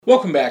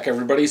Welcome back,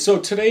 everybody. So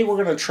today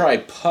we're going to try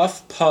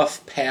Puff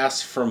Puff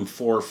Pass from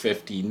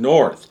 450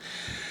 North.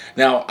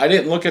 Now, I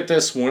didn't look at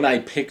this when I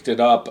picked it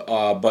up,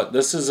 but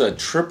this is a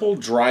triple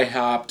dry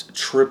hopped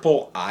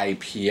triple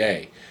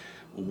IPA.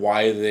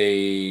 Why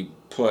they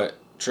put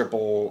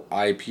triple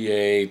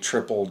IPA,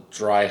 triple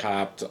dry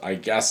hopped, I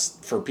guess,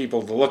 for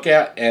people to look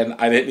at, and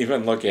I didn't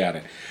even look at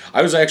it.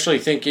 I was actually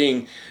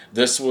thinking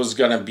this was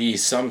going to be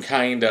some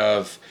kind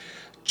of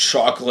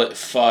chocolate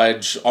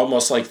fudge,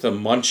 almost like the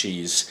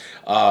Munchies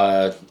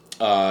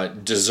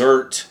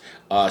dessert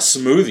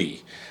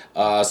smoothie.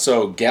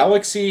 So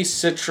Galaxy,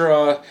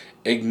 Citra,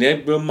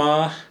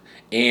 Enigma,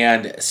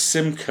 and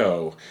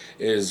Simcoe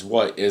is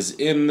what is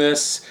in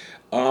this.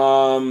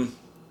 9%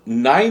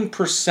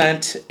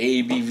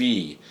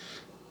 ABV.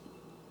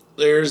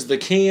 There's the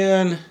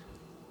can.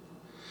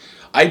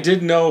 I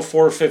did know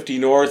 450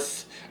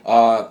 North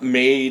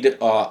made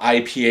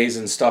IPAs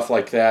and stuff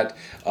like that.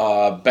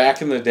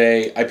 Back in the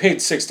day, I paid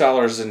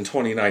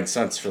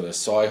 $6.29 for this,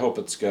 so I hope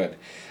it's good.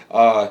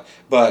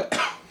 But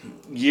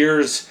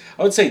years,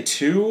 I would say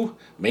 2,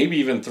 maybe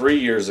even 3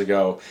 years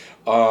ago,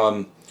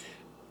 a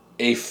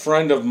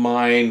friend of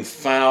mine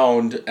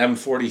found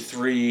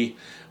M43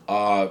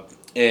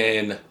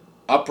 in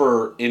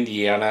Upper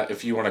Indiana,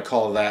 if you want to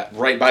call it that,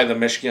 right by the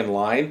Michigan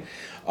line.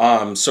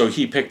 So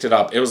he picked it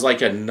up. It was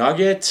like a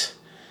nugget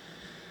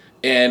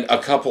and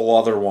a couple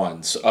other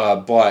ones.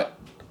 But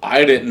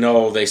I didn't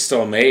know they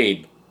still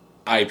made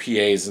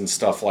IPAs and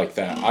stuff like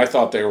that. I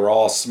thought they were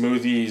all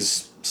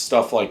smoothies,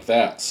 stuff like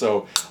that.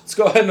 So let's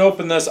go ahead and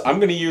open this. I'm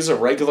going to use a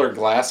regular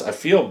glass. I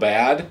feel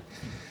bad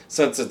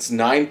since it's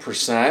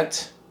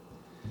 9%.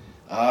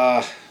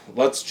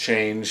 Let's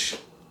change.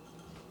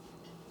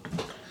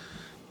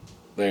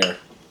 There.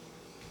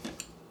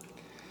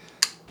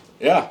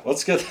 Yeah,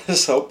 let's get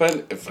this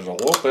open. If it'll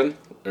open.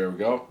 There we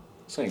go.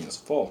 This thing is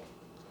full.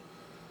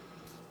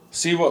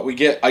 See what we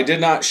get. I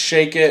did not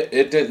shake it.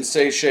 It didn't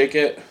say shake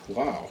it.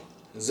 Wow.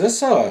 Is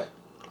this a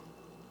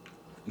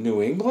New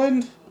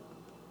England?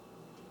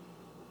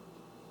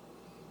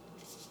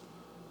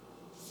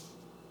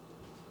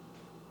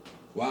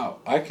 Wow.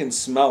 I can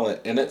smell it,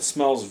 and it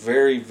smells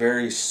very,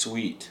 very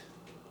sweet.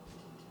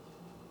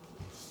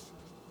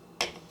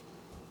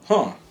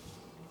 Huh.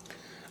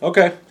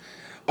 Okay.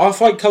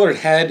 Off-white colored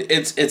head.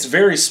 It's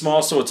very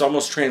small, so it's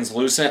almost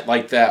translucent,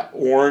 like that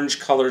orange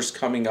color's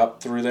coming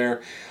up through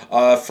there.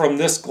 From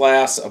this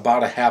glass,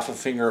 about a half a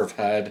finger of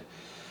head.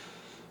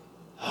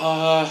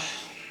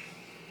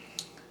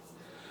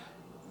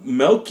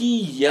 Milky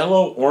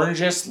yellow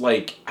oranges,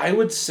 like I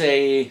would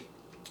say,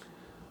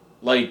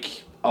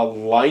 like a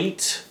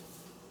light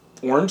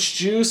orange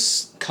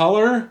juice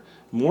color,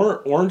 more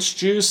orange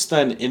juice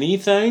than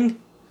anything.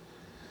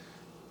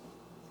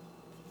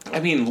 I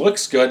mean,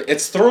 looks good.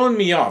 It's throwing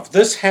me off.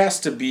 This has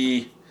to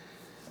be...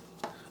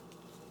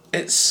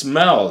 It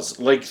smells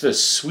like the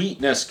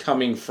sweetness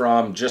coming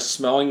from just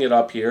smelling it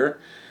up here.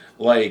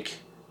 Like,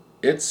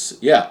 it's...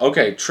 Yeah,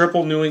 okay.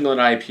 Triple New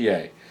England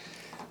IPA.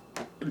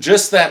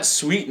 Just that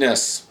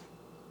sweetness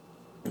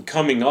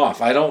coming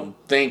off. I don't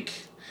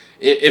think...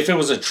 If it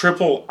was a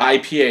triple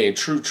IPA, a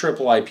true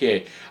triple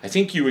IPA, I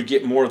think you would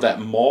get more of that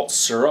malt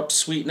syrup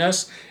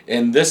sweetness.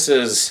 And this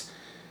is...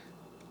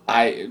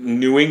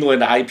 New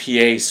England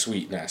IPA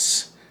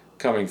sweetness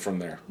coming from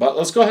there. But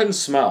let's go ahead and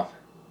smell.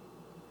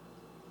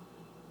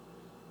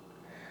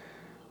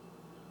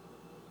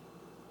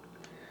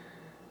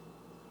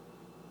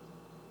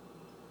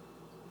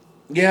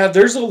 Yeah,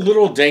 there's a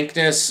little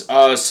dankness,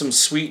 some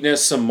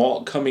sweetness, some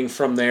malt coming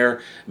from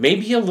there.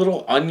 Maybe a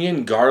little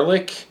onion,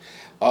 garlic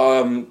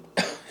in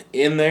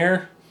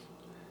there.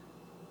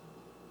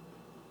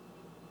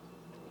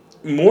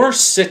 More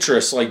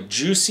citrus, like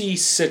juicy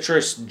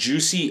citrus,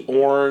 juicy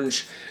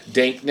orange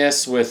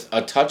dankness with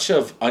a touch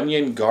of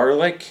onion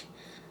garlic.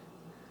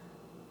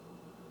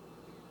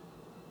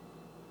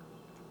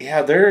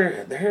 Yeah,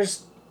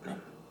 there's...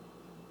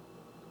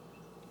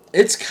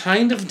 It's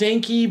kind of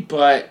danky,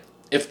 but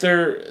if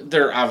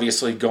they're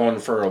obviously going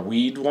for a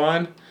weed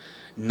one,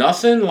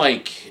 nothing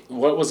like,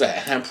 what was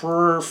that,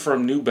 Emperor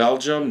from New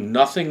Belgium?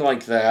 Nothing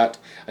like that.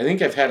 I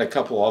think I've had a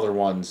couple other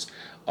ones.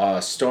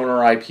 Stoner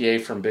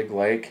IPA from Big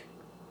Lake.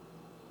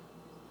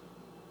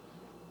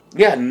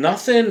 Yeah,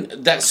 nothing.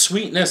 That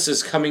sweetness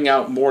is coming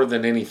out more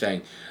than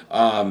anything.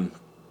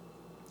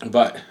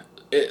 But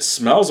it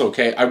smells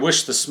okay. I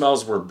wish the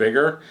smells were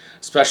bigger,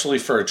 especially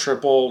for a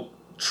triple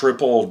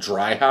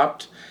dry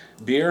hopped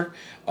beer.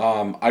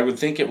 I would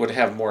think it would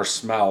have more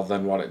smell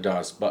than what it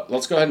does. But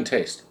let's go ahead and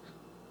taste.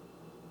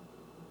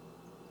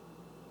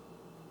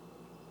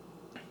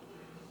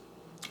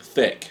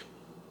 Thick.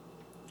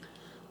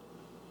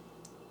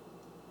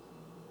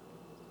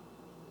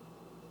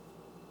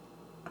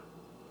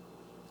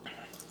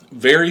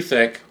 Very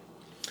thick.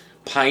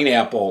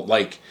 Pineapple,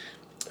 like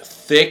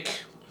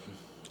thick,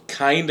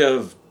 kind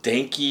of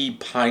danky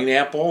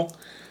pineapple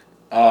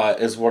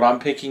is what I'm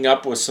picking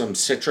up with some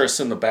citrus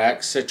in the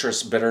back,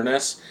 citrus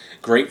bitterness,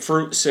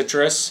 grapefruit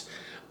citrus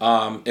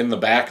in the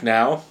back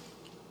now.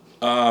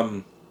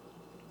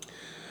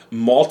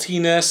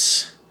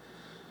 Maltiness,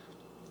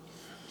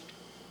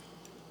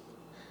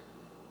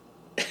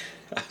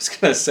 I was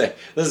going to say,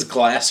 this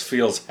glass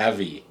feels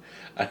heavy.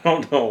 I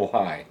don't know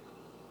why.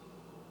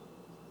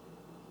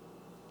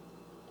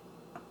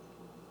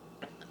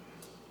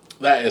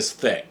 That is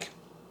thick.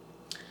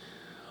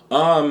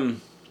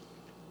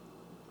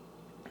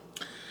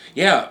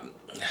 Yeah,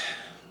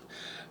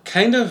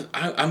 kind of,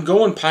 I'm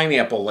going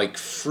pineapple, like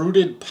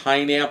fruited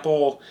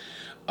pineapple,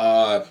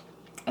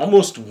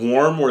 almost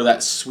warm where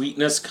that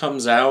sweetness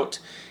comes out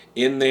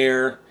in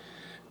there.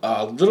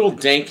 Little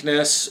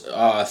dankness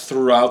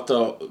throughout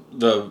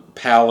the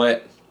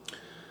palate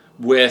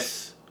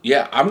with,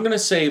 yeah, I'm going to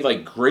say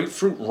like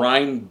grapefruit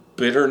rind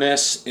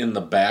bitterness in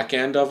the back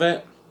end of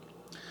it.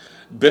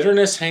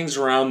 Bitterness hangs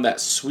around,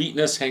 that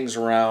sweetness hangs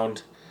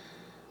around.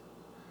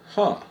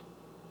 Huh.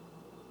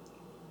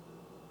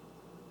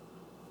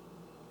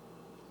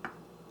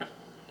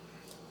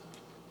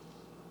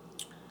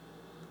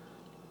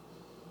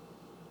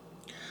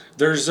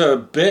 There's a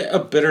bit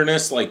of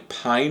bitterness, like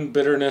pine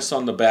bitterness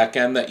on the back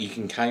end that you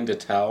can kind of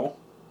tell.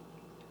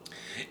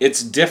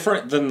 It's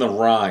different than the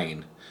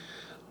rind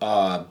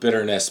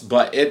bitterness,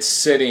 but it's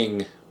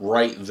sitting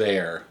right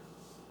there.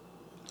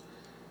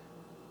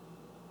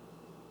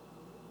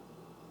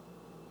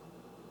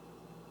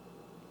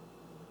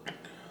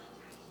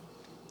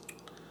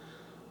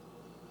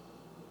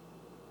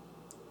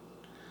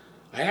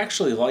 I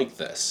actually like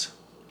this.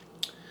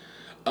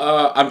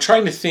 I'm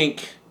trying to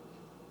think.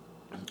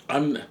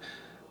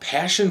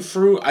 Passion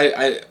fruit.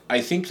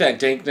 I think that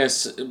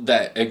dankness,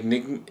 that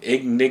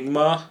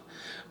enigma,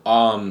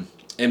 and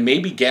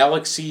maybe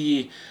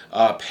Galaxy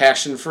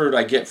passion fruit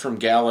I get from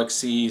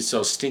Galaxy.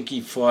 So Stinky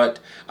Foot.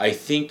 I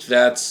think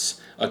that's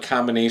a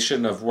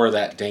combination of where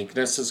that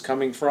dankness is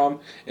coming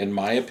from, in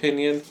my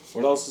opinion.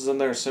 What else is in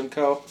there,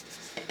 Simcoe?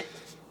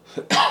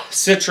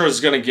 Citra is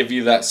going to give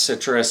you that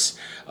citrus.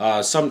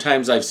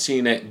 Sometimes I've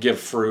seen it give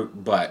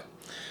fruit, but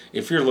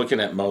if you're looking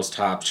at most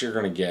hops, you're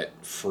going to get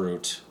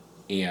fruit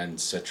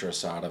and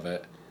citrus out of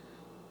it.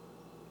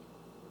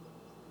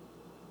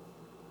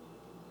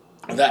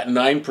 That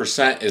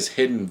 9% is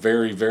hidden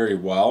very, very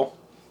well.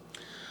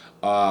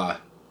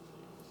 But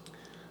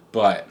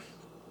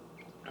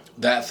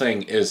that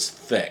thing is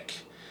thick.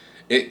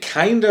 It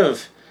kind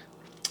of,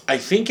 I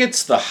think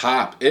it's the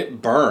hop.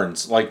 It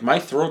burns. Like my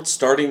throat's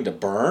starting to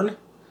burn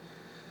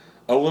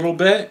a little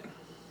bit.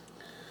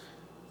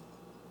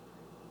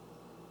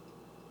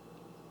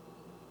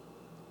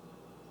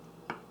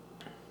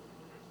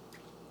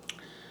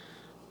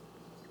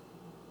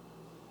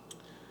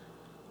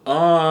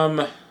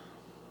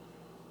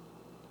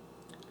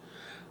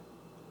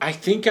 I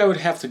think I would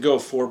have to go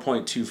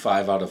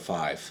 4.25 out of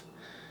 5.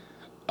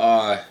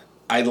 I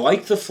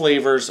like the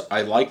flavors.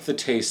 I like the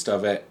taste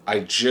of it. I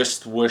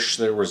just wish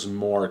there was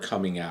more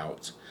coming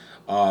out.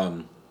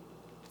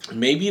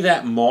 Maybe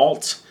that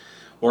malt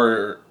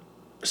or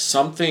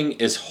something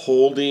is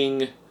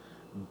holding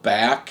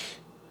back.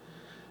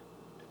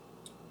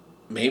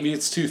 Maybe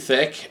it's too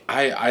thick.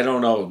 I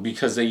don't know,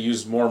 because they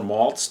used more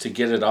malts to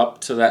get it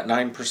up to that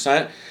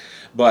 9%.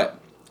 But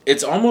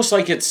it's almost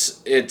like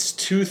it's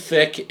too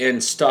thick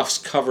and stuff's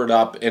covered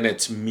up and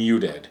it's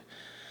muted.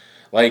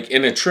 Like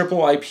in a triple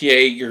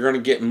IPA, you're going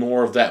to get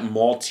more of that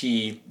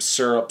malty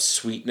syrup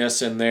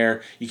sweetness in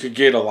there. You could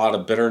get a lot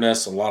of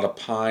bitterness, a lot of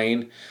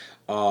pine.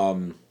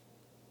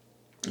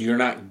 You're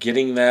not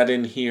getting that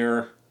in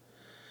here.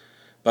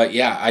 But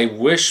yeah, I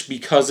wish,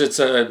 because it's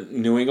a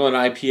New England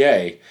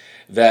IPA,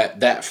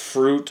 that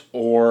fruit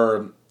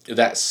or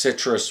that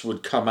citrus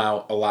would come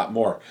out a lot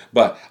more.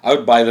 But I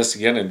would buy this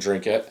again and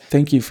drink it.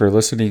 Thank you for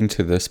listening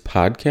to this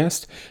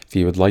podcast. If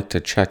you would like to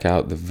check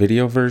out the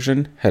video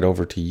version, head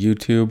over to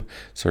YouTube,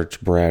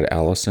 search Brad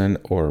Allison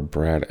or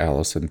Brad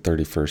Allison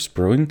 31st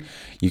Brewing.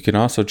 You can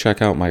also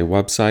check out my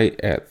website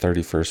at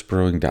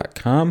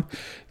 31stbrewing.com.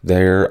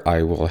 There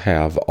I will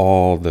have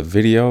all the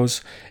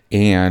videos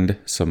and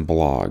some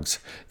blogs.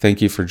 Thank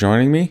you for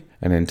joining me,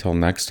 and until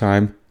next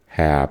time,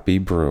 happy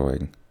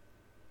brewing.